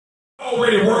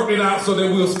already worked it out so that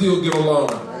we'll still get along.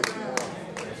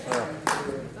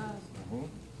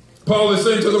 Paul is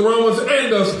saying to the Romans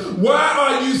and us, why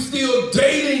are you still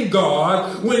dating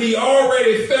God when he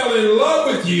already fell in love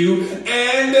with you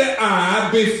and I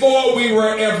before we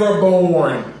were ever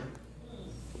born?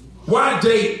 Why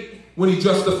date when he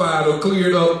justified or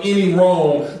cleared up any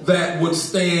wrong that would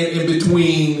stand in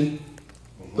between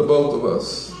the both of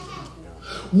us?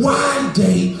 Why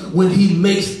date when he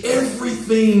makes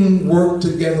everything work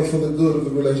together for the good of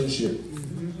the relationship?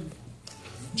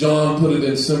 John put it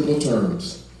in simple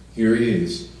terms. Here he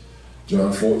is,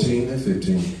 John 14 and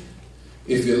 15.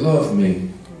 If you love me,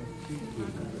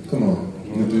 come on,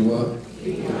 you do what?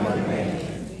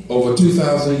 Over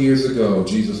 2,000 years ago,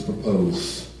 Jesus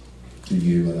proposed to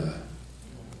you and I.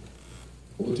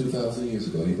 Over 2,000 years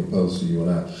ago, he proposed to you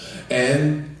and I.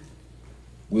 And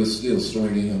we're still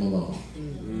stringing him along.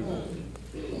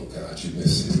 Oh God, you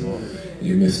missed it.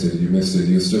 You missed it. You missed it.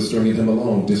 You're still stringing him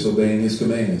along, disobeying his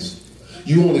commands.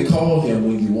 You only call him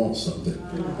when you want something.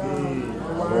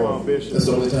 That's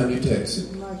the only time you text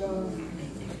him.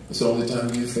 That's the only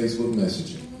time you Facebook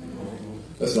message him.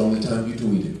 That's the only time you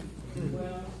tweet him.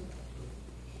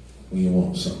 When you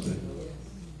want something.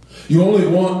 You only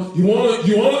want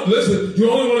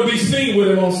to be seen with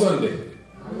him on Sunday.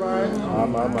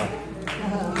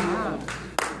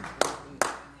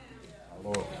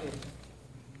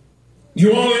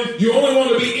 You only want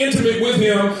to be intimate with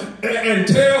him and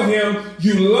tell him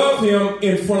you love him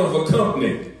in front of a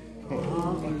company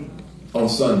on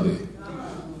Sunday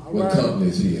when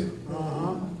company's here.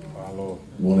 You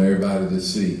want everybody to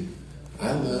see,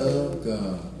 I love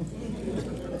God.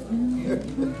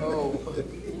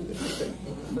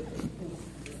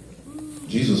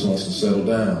 Jesus wants to settle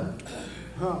down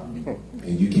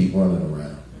and you keep running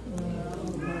around.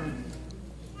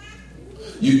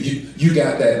 You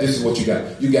got that, this is what you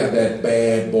got. You got that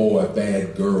bad boy,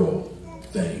 bad girl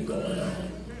thing going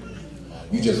on.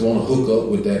 You just want to hook up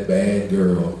with that bad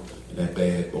girl and that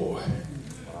bad boy.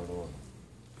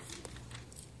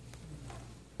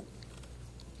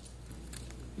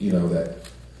 You know that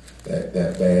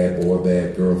bad boy,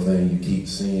 bad girl thing you keep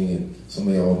seeing and some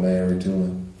of y'all married to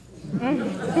him.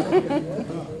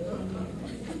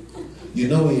 You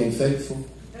know he ain't faithful.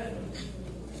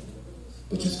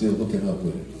 But you're still hooking up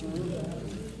with him.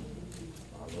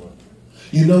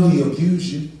 You know he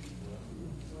abused you.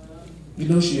 You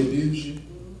know she abused you.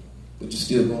 But you're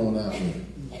still going out with him.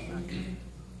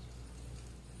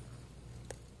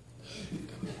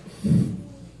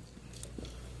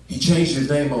 He changed his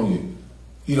name on you.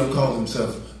 He don't call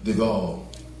himself Deval.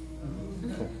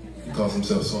 He calls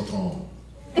himself Sultan.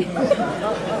 You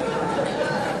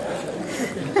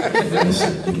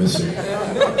miss it.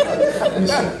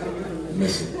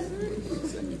 Missing.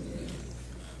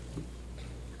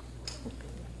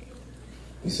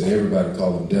 He said everybody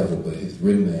call him devil, but his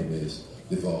real name is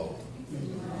Deval.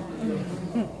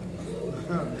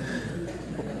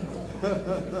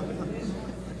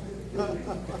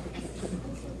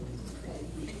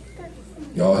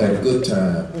 Y'all had a good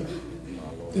time,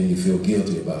 then you feel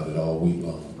guilty about it all week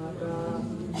long.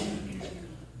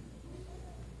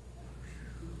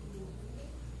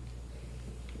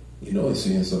 You know he's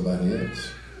seeing somebody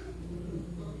else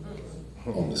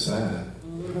on the side.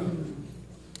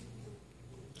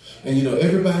 And you know,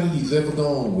 everybody he's ever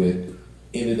gone with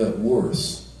ended up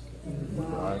worse.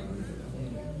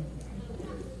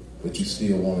 But you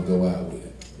still want to go out with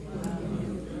him.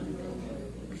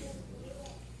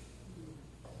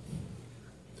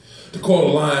 To quote a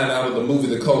line out of the movie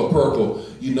The Color Purple,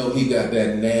 you know he got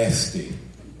that nasty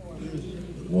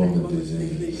woman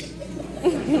disease.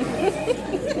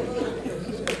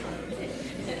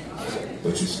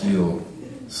 But you still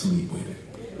sleep with it.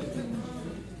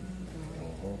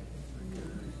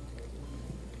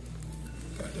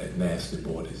 Got that nasty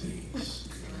boy disease.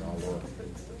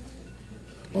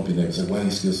 Bump your neighbor and say, why are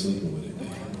you still sleeping with it,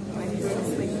 man?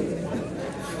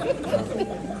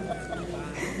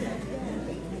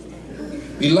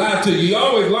 He lied to you. He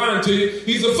always lying to you.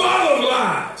 He's the father of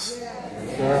lies.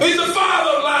 He's the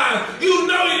father of lies. You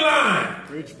know he's lying.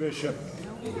 Preach, Bishop.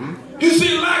 You see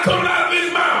the lie coming out of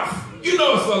his mouth. You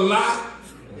know it's a lie.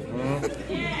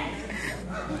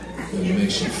 And it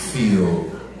makes you feel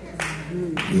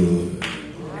good.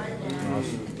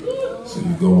 So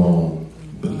you go on,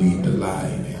 believe the lie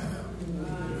in him.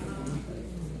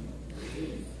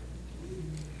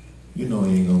 You know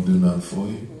he ain't gonna do nothing for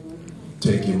you.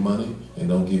 Take your money and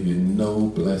don't give you no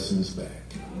blessings back.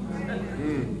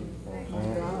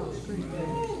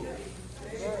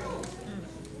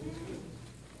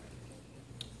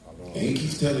 And he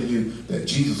keeps telling you that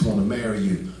Jesus want to marry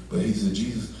you, but he said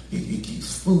Jesus, he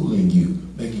keeps fooling you,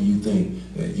 making you think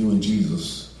that you and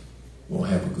Jesus won't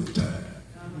have a good time.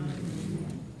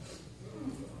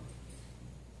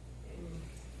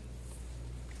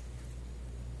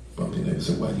 Bump your neighbor and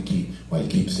say, why you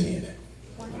keep saying that?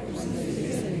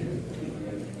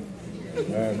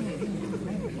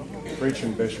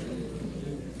 Preaching, Bishop.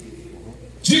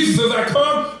 Jesus says,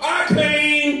 I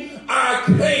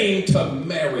came to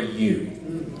marry you.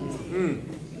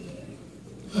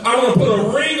 I want to put a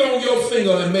ring on your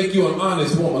finger and make you an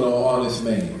honest woman or an honest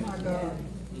man.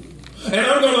 And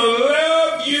I'm going to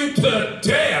love you to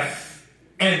death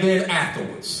and then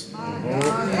afterwards. I'm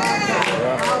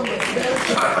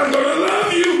going to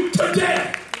love you to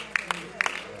death.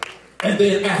 And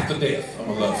then after death, I'm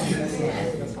going to love you.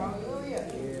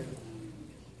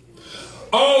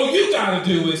 All you got to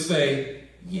do is say,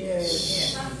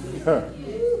 yes.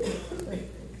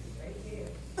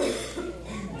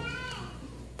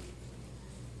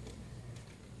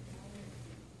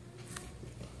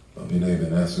 Bump your neighbor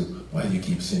and ask her, why do you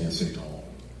keep saying say to home?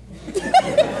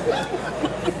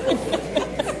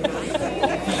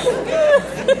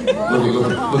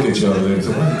 Look at y'all there and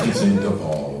say, why do you keep saying to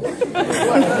Paul?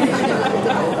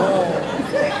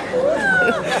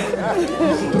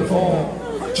 To Paul.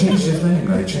 Change his name,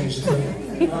 right? Change his name.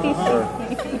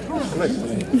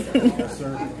 Yes,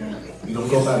 sir. You don't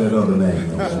go by that other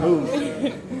name. No,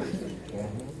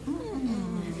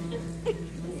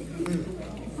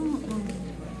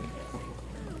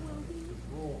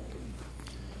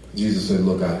 Jesus said,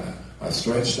 look, I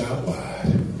stretched out wide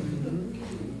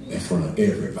in front of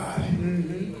everybody.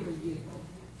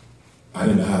 I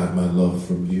didn't hide my love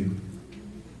from you.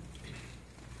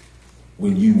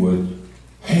 When you were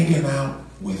hanging out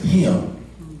with him,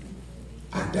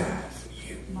 I died for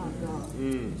you.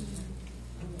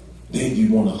 Then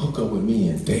you want to hook up with me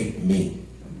and date me.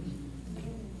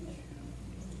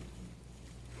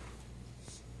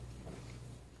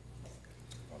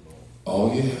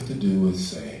 All you have to do is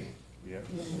say,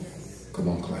 yes. Come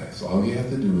on, class. All you have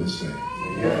to do is say,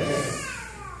 yes.